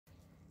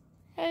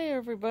Hey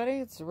everybody,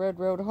 it's the Red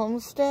Road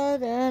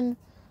Homestead, and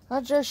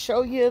I'll just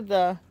show you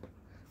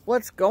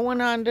what's going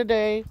on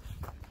today.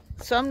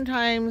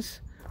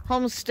 Sometimes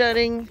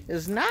homesteading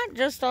is not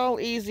just all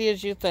easy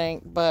as you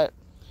think, but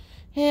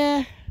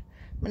yeah,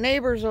 my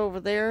neighbors over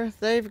there,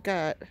 they've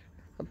got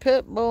a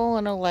pit bull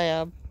and a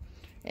lab,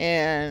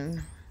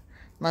 and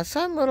my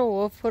son Little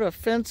Wolf put a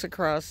fence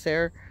across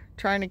there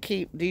trying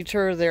to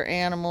deter their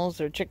animals,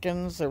 their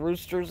chickens, the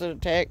roosters that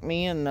attack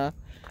me, and the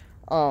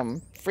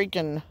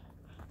freaking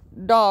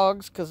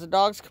dogs, because the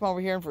dogs come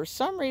over here and for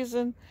some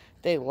reason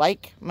they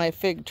like my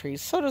fig trees.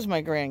 So does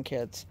my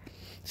grandkids.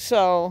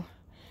 So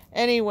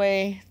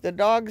anyway, the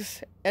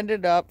dogs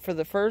ended up for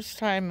the first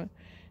time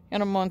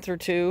in a month or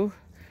two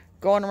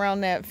going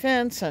around that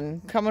fence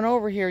and coming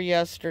over here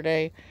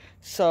yesterday.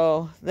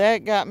 So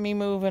that got me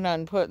moving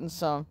on putting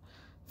some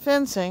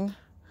fencing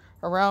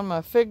around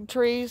my fig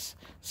trees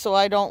so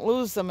I don't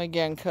lose them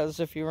again, because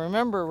if you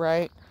remember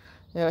right,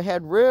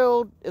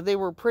 they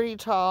were pretty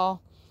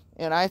tall,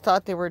 and I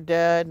thought they were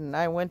dead, and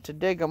I went to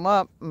dig them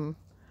up and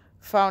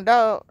found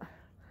out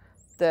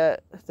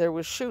that there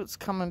was shoots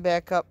coming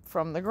back up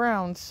from the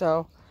ground.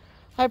 So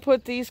I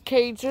put these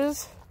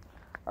cages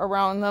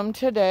around them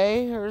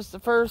today. Here's the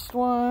first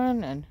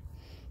one, and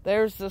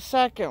there's the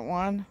second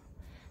one.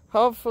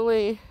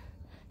 Hopefully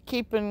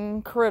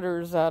keeping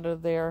critters out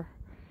of there.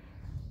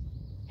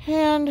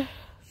 And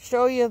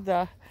show you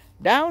the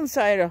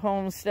downside of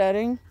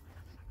homesteading.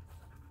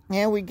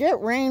 Yeah, we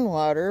get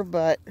rainwater,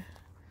 but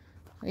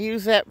I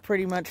use that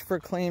pretty much for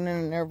cleaning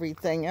and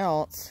everything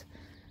else.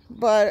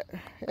 But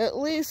at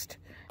least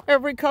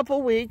every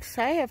couple weeks,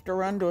 I have to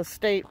run to a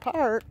state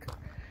park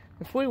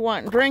if we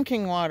want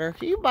drinking water.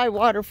 You buy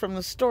water from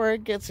the store,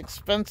 it gets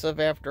expensive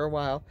after a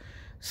while.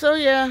 So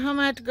yeah, I'm going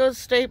to have to go to the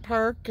state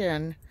park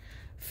and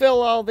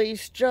fill all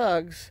these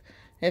jugs.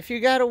 If you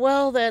got a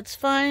well, that's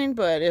fine,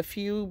 but if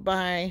you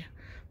buy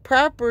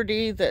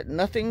property that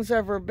nothing's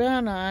ever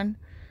been on,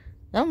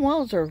 them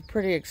wells are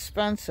pretty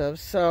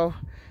expensive. So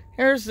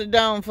here's the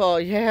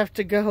downfall. You have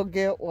to go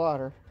get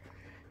water.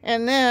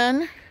 And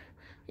then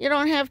you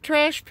don't have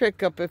trash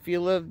pickup if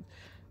you live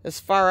as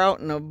far out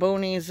in the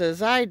boonies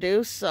as I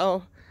do.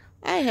 So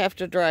I have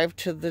to drive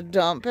to the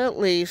dump at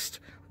least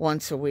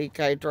once a week.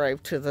 I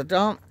drive to the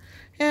dump.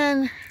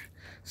 And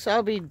so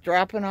I'll be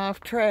dropping off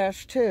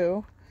trash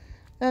too.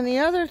 And the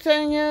other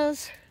thing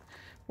is,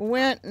 we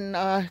went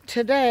and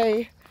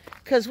today,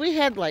 because we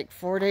had like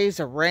 4 days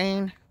of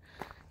rain,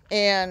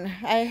 and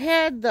I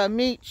had the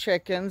meat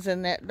chickens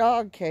in that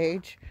dog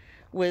cage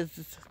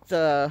with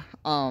the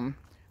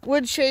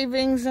wood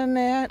shavings and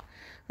that.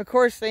 Of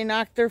course, they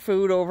knocked their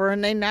food over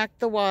and they knocked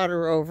the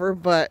water over,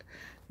 but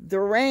the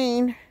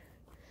rain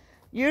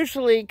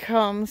usually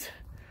comes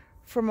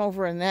from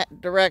over in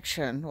that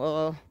direction.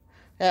 Well,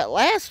 that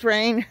last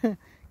rain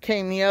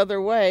came the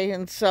other way,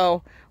 and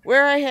so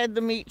where I had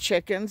the meat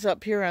chickens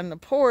up here on the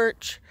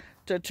porch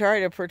to try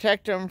to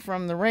protect them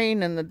from the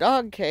rain in the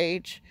dog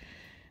cage,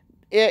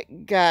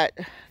 it got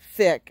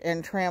thick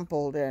and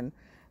trampled and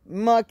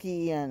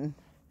mucky, and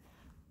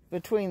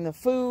between the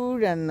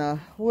food and the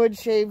wood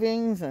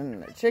shavings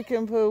and the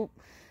chicken poop.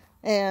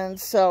 And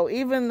so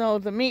even though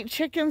the meat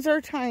chickens are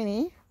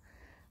tiny,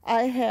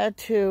 I had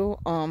to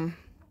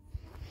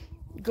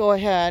go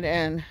ahead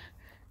and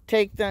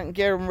take them,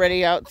 get them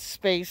ready out the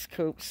space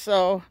coop.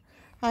 So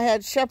I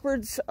had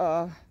Shepards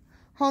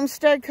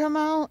Homestead come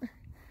out,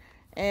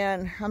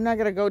 and I'm not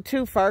going to go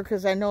too far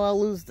because I know I'll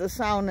lose the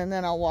sound, and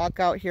then I'll walk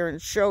out here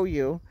and show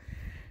you.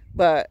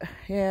 But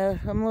yeah,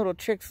 them little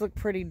chicks look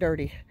pretty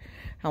dirty.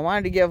 I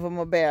wanted to give them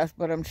a bath,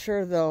 but I'm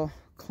sure they'll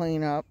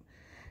clean up.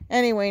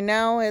 Anyway,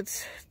 now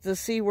it's to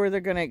see where they're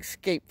going to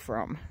escape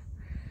from.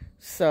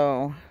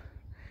 So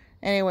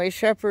anyway,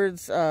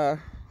 Shepards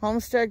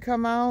Homestead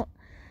come out,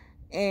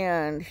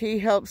 and he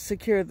helped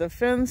secure the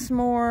fence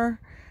more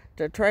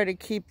to try to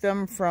keep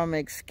them from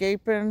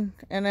escaping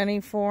in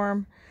any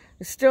form.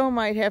 I still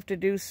might have to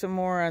do some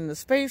more on the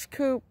space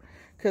coop,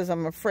 because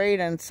I'm afraid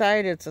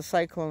inside it's a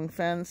cyclone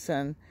fence,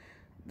 and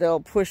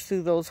they'll push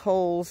through those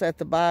holes at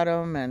the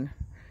bottom and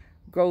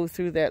go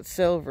through that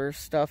silver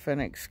stuff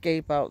and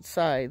escape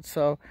outside.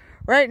 So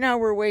right now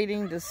we're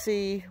waiting to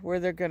see where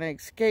they're going to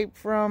escape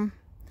from,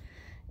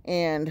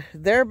 and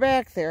they're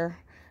back there.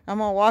 I'm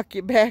going to walk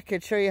you back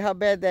and show you how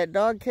bad that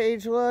dog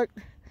cage looked,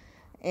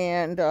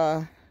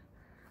 and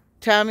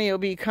Tommy will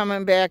be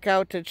coming back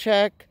out to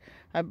check.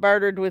 I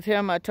bartered with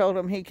him. I told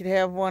him he could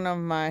have one of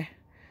my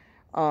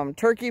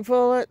turkey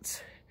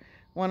pullets,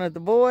 one of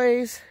the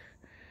boys.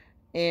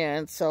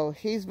 And so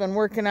he's been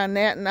working on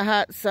that in the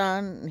hot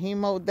sun, and he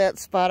mowed that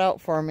spot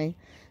out for me.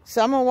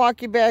 So I'm going to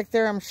walk you back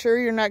there. I'm sure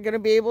you're not going to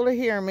be able to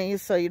hear me,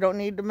 so you don't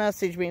need to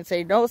message me and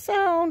say, no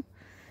sound.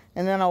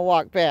 And then I'll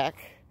walk back.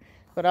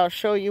 But I'll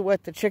show you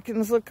what the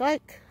chickens look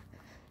like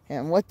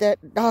and what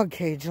that dog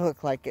cage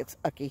looked like. It's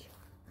ucky.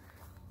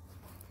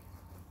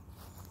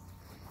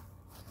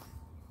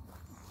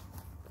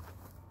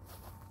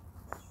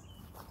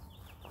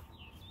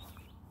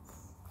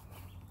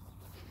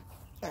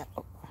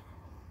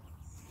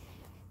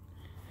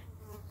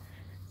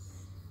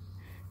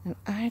 And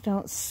I I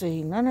don't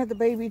see none of the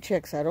baby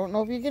chicks. I don't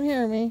know if you can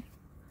hear me.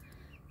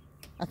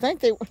 I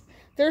think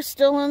they're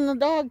still in the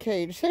dog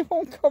cage. They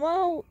won't come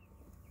out.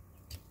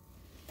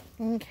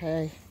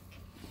 Okay.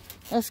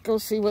 Let's go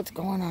see what's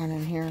going on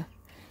in here.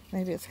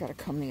 Maybe it's got to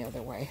come the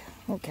other way.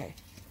 Okay.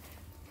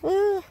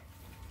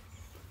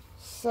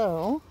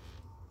 So,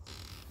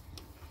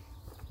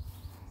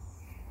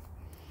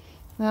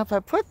 now if I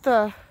put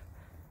the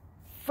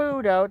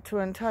food out to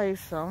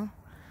entice them,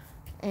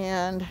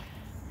 and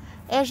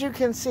as you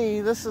can see,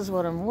 this is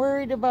what I'm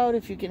worried about,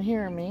 if you can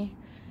hear me,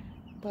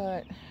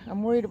 but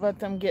I'm worried about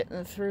them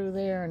getting through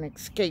there and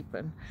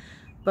escaping.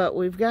 But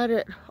we've got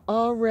it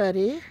all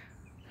ready.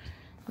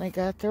 They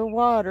got their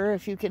water,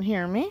 if you can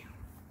hear me,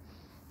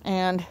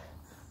 and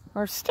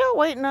we're still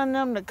waiting on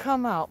them to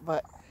come out,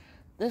 but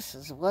this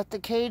is what the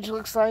cage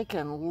looks like,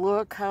 and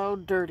look how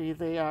dirty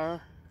they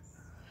are.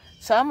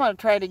 So I'm going to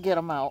try to get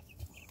them out.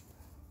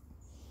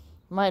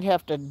 Might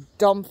have to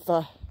dump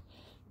the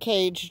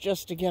cage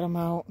just to get them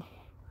out.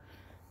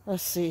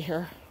 Let's see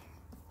here.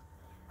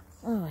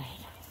 All right.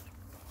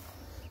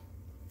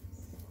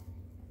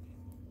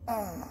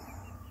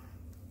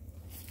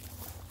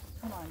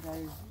 Come on,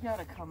 guys. You got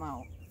to come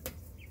out.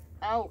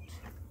 Out.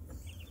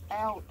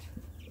 Out.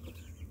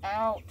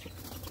 Out.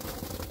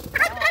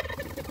 Out.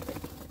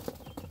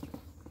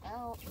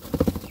 Out.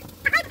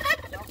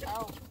 Jump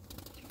out.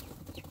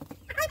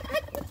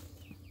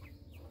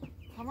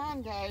 Come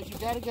on, guys. You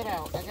gotta get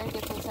out. I gotta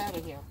get this out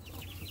of here.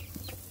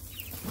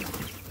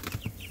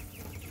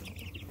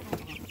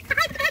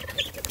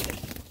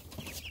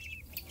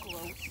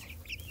 Gross.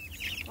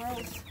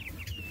 Gross.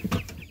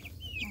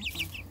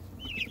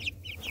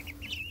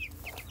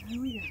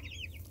 Here we go.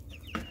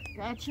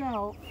 Got you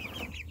out.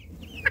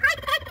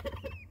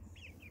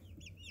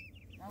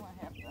 I'm gonna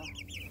have to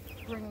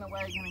bring the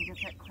wagon and get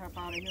that crap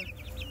out of here.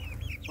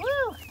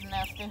 Woo!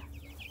 Nasty.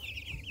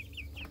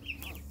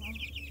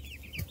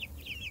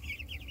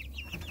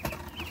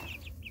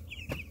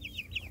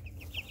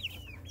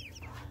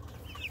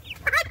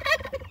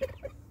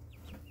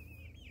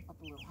 Up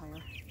a little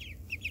higher.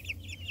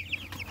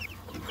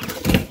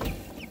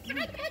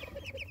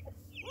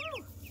 Woo!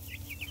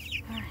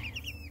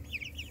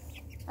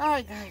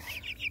 Alright, guys.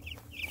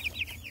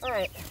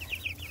 Alright.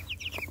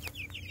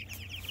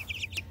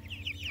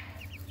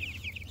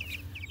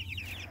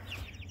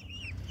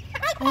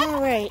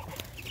 Alright.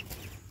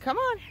 Come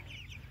on.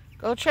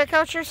 Go check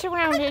out your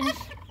surroundings.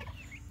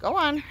 Go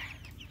on.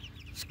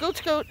 Scoot,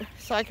 scoot,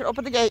 so I can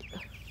open the gate.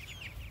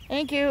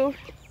 Thank you.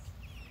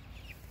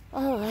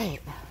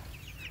 Alright.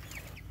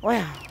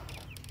 Well,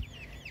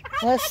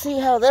 let's see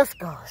how this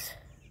goes.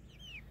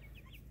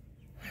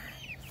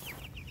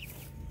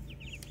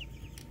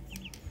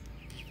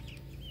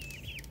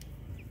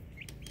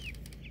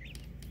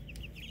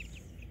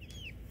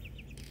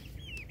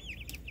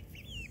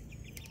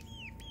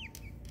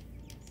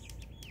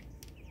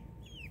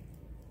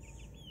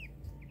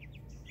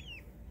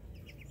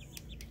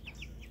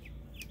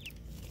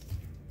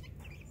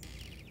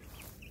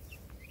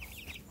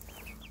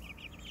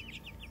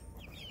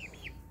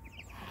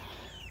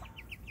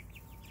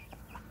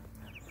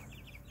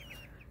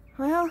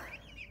 Well,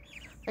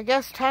 I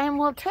guess time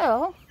will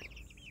tell.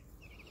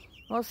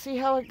 We'll see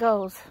how it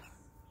goes.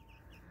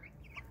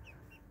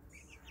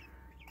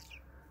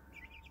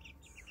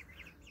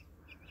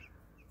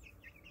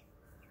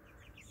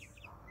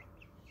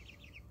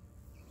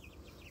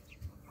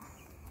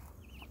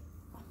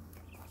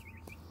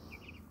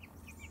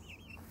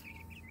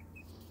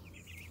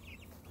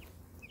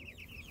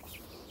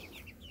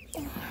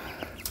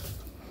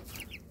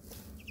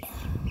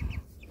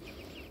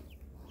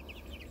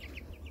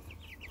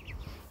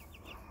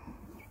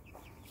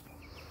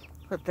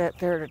 Put that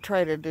there to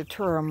try to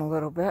deter them a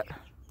little bit.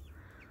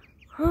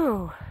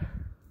 Whew.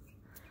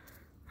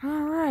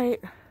 All right.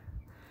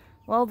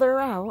 Well, they're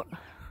out.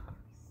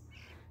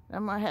 I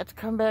might have to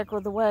come back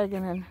with the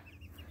wagon and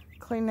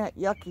clean that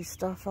yucky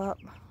stuff up.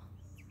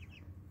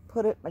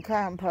 Put it in the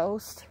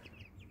compost.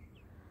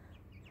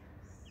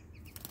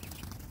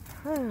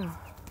 Whew.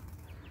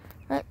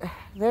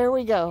 There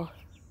we go.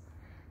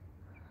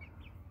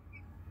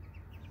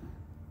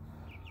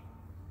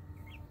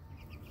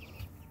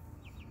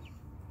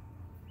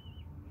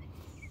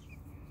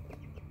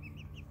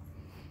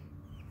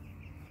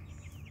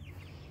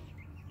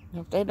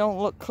 If they don't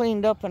look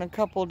cleaned up in a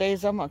couple of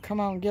days, I'm going to come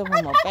out and give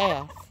them a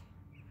bath.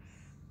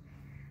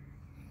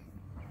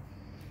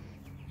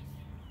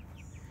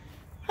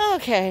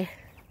 Okay.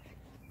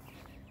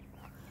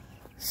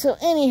 So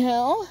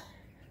anyhow,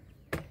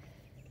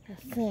 I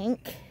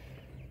think...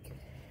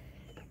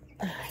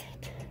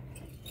 Alright.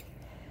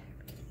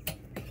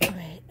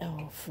 Alright,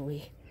 oh,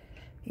 phooey.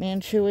 Man,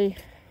 chewy.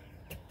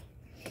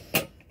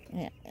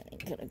 Yeah, I'm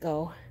gonna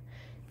go.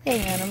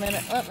 Hang on a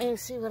minute. Let me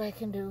see what I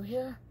can do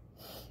here.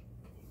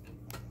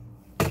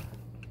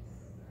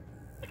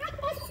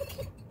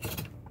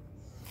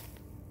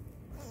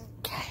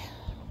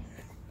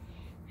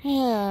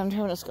 And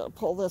I'm just going to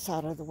pull this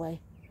out of the way.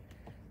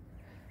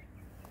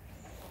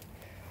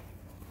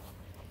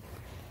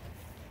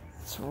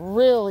 It's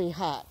really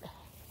hot.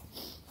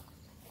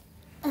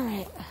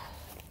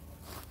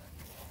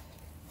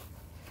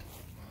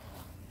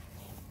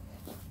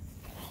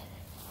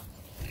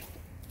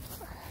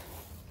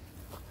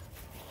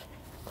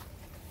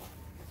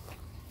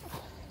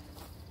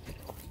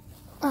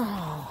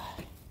 Oh.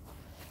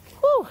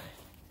 Whew.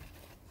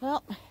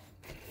 Well,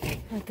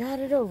 I got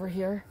it over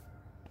here.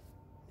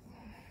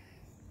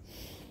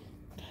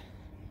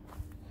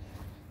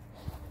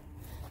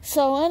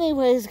 So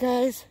anyways,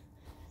 guys,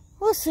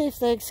 we'll see if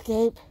they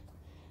escape.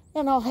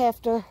 And I'll have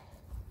to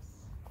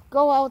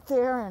go out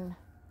there and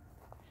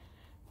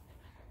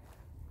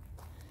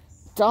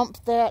dump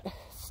that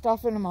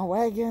stuff into my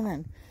wagon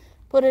and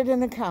put it in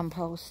the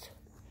compost.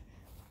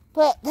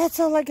 But that's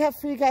all I got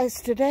for you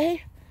guys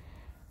today.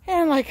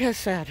 And like I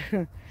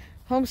said,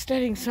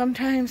 homesteading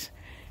sometimes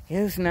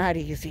is not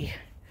easy.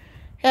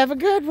 Have a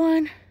good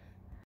one.